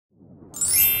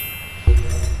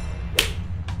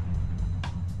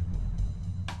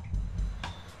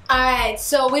Alright,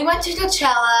 so we went to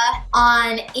Coachella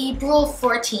on April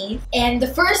 14th, and the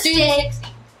first day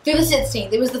through the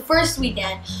 16th. It was the first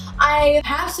weekend. I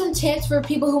have some tips for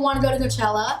people who want to go to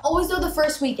Coachella. Always go the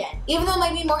first weekend. Even though it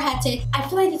might be more hectic, I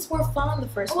feel like it's more fun on the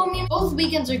first weekend. I mean, both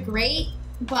weekends are great,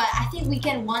 but I think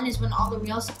weekend 1 is when all the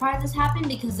real surprises happen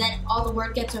because then all the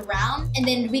word gets around. And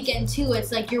then weekend 2,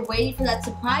 it's like you're waiting for that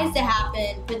surprise to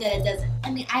happen, but then it doesn't.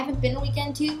 I mean, I haven't been to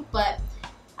weekend 2, but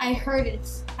I heard it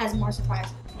has more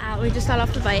surprises. We just got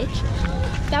off the bike.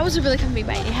 That was a really comfy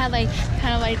bike. It had like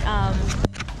kind of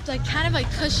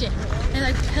like cushion and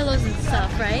like pillows and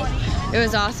stuff, right? It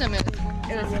was awesome. It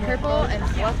was purple and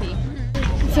fluffy.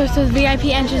 So the VIP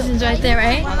entrance is right there,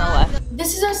 right? On the left.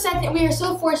 This is our second. We are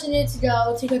so fortunate to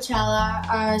go to Coachella,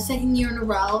 our second year in a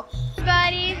row.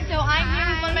 Everybody, so I'm here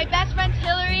with one of my best friends,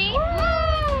 Hillary.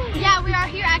 Woo! Yeah, we are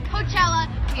here at Coachella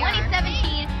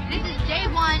 2017. This is day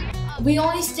 1. We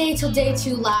only stayed till day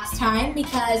 2 last time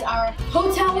because our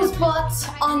hotel was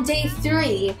booked on day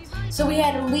 3. So we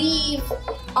had to leave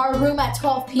our room at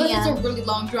 12 p.m. But it's a really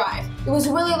long drive. It was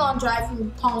a really long drive from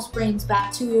Palm Springs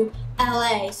back to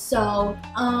LA. So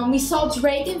we saw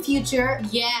Drake and Future.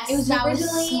 Yes, it was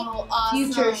originally so awesome.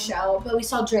 Future show, but we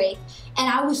saw Drake. And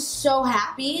I was so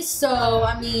happy. So,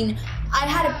 I mean, I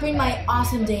had to bring my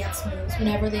awesome dance moves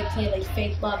whenever they played like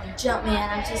Fake Love and Jumpman.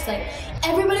 I was just like,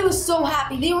 everybody was so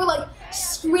happy. They were like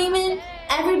screaming.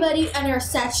 Everybody in our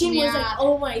section was like,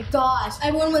 oh my gosh.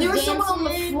 Everyone was There was dancing.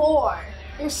 someone on the floor.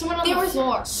 There was someone on the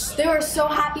floor. They were so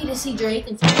happy to see Drake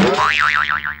and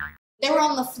They were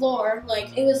on the floor.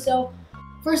 Like, it was so,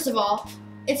 first of all,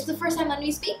 it's the first time I'm going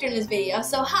to speak during this video,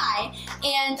 so hi,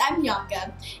 and I'm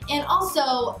Bianca. And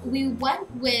also, we went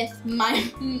with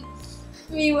my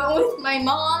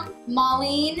mom,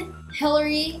 Marlene,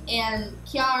 Hillary, and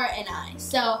Kiara and I.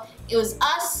 So it was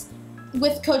us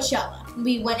with Coachella.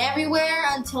 We went everywhere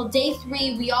until day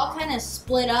 3. We all kind of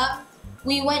split up.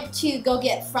 We went to go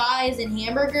get fries and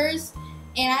hamburgers.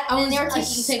 And they were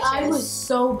taking pictures. I was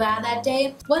so bad that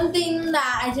day. One thing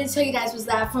that I didn't tell you guys was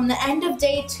that from the end of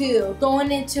day 2,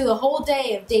 going into the whole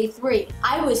day of day 3,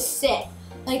 I was sick.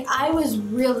 Like, I was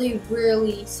really,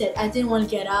 really sick. I didn't want to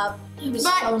get up. It was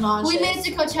so nauseous. We made it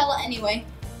to Coachella anyway.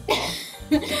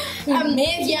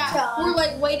 Yeah, we're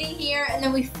like waiting here, and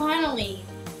then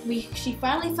she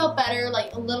finally felt better,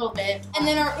 like a little bit, and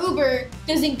then our Uber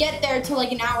doesn't get there till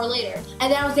like an hour later.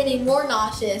 And then I was getting more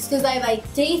nauseous because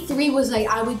day 3 was like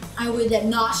I would get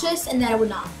nauseous and then I would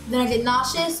not. Then I get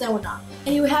nauseous, then I would not.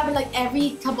 And it would happen like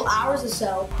every couple hours or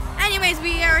so. Anyways,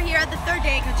 we are here at the 3rd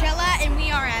day of Coachella, and we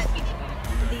are at the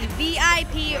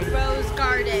VIP Rose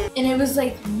Garden. And it was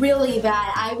like really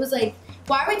bad. I was like,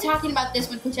 why are we talking about this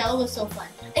when Coachella was so fun?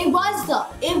 It was though.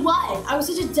 It was. I was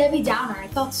such a Debbie Downer. I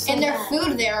felt so And their bad.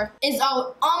 food there is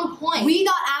all on point. We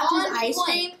got Apple's ice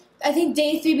cream. I think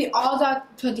day 3 we all got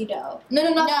cookie dough. No.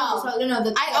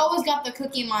 I always got the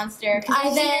Cookie Monster.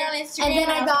 And then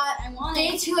I got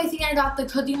day 2. I think I got the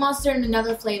Cookie Monster and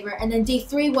another flavor. And then day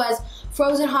 3 was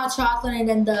frozen hot chocolate. And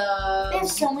then they have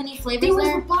so many flavors there.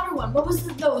 there. Was the butter one. What was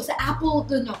it the apple?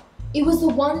 No. It was the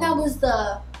one that was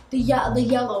the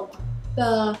yellow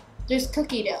one. There's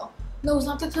cookie dough. No, it was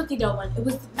not the cookie dough one. It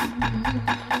was.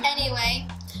 Anyway,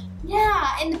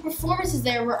 yeah, and the performances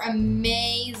there were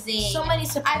amazing. So many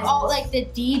surprises. The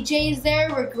DJs there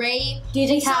were great.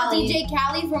 DJ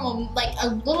Khaled from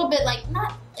a little bit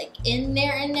not like in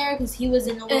there because he was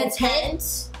in a little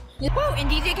tent. Woo! And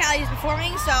DJ Khaled is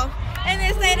performing. So, and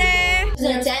this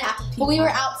later. But we were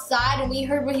outside and we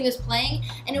heard what he was playing,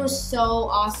 and it was so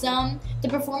awesome. The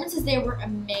performances there were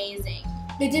amazing.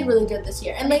 They did really good this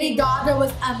year. And Lady Gaga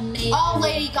was amazing. Oh,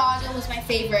 Lady Gaga was my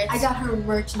favorite. I got her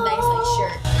merchandise,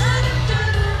 shirt.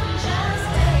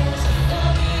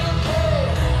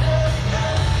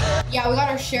 Yeah, we got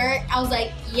her shirt. I was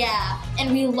like, yeah.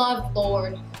 And we loved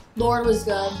Lorde. Lorde was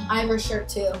good. I have her shirt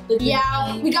too.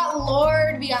 Yeah, we got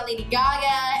Lorde, we got Lady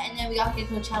Gaga, and then we got the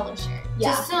Coachella shirt.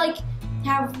 Yeah. Just to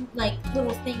have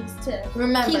little things to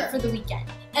remember keep for the weekend.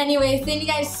 Anyways, thank you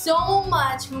guys so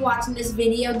much for watching this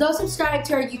video. Don't subscribe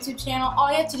to our YouTube channel. All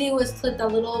you have to do is click the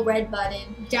little red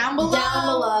button down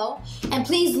below. And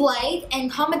please like and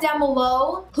comment down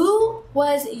below who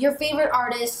was your favorite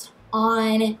artist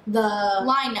on the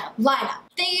lineup.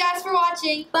 Thank you guys for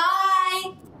watching.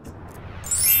 Bye!